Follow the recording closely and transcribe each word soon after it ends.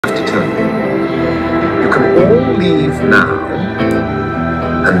leave now,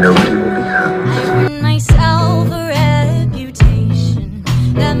 and nobody will be hurt. Myself a reputation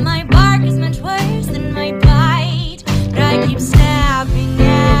that my bark is much worse than my bite, but I keep snapping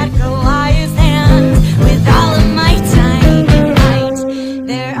at Goliath's hands with all of my tiny might.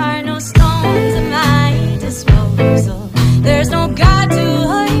 There are no stones at my disposal. There's no God to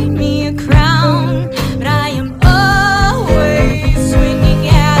hold me a crown, but I am always swinging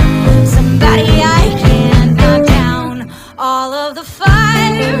at somebody I can't knock down. All of the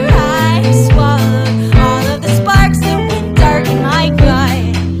fire I swallowed, all of the sparks that went dark in my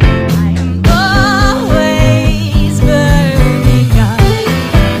gut, I am always burning up.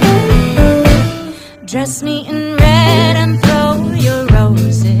 Dress me in red and throw your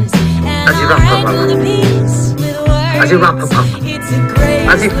roses, and I'll wrangle the peace with words. It's a great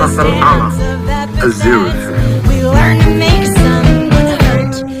Aziraphale. we learn to make someone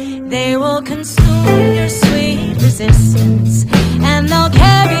hurt. They will consume your sweet resistance, and they'll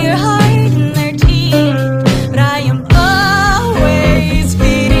carry your heart in their teeth. But I am always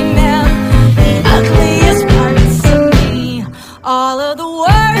feeding them the ugliest parts of me. All of the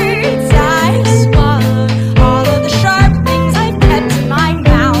words I swallowed, all of the sharp things I've kept in my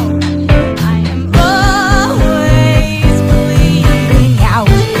mouth, I am always bleeding out.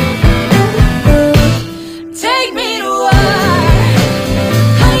 Take me to war,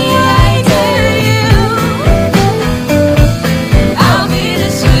 honey, I dare you. I'll be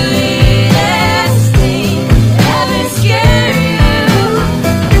the sweetest thing that ever scared you.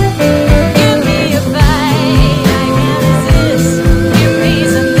 Give me a fight I can't resist. Give me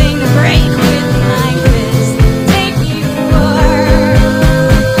something to break with my fist. Take me to war,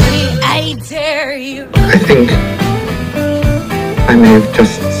 honey, I dare you. I think I may have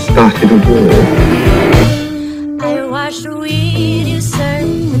just started a war. I watched the weed usurp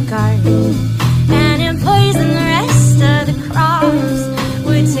the garden, and it poisoned the rest of the crops.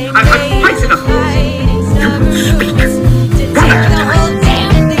 Would take days of fighting stubborn roots to tear the whole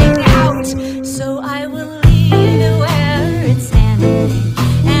damn thing out. So I will leave it where it's standing,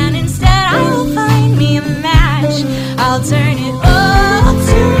 and instead I will find me a match. I'll turn it all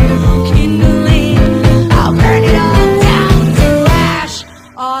to kindling. I'll burn it all down to ash.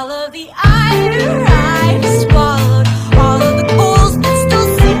 All of the ire I've swallowed, all of the coals that still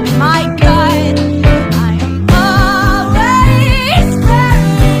sit in my gut, I am always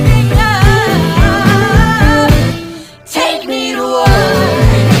burning up. Take me to war,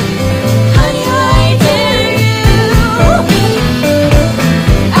 honey, I dare you.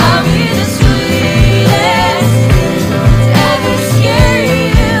 I'll be the sweetest to ever scare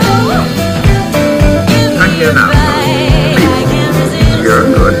you. Give Not me here a now. fight I can't resist. You're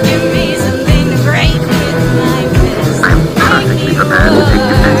good. Give me something to break with my fist. I'm perfectly prepared to take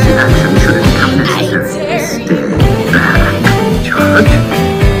defensive action should it become necessary. Stay back, Judge.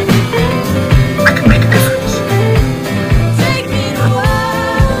 I can make a difference. Take me to war.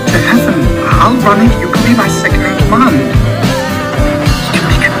 To heaven, I'll run it. You can be my second in command.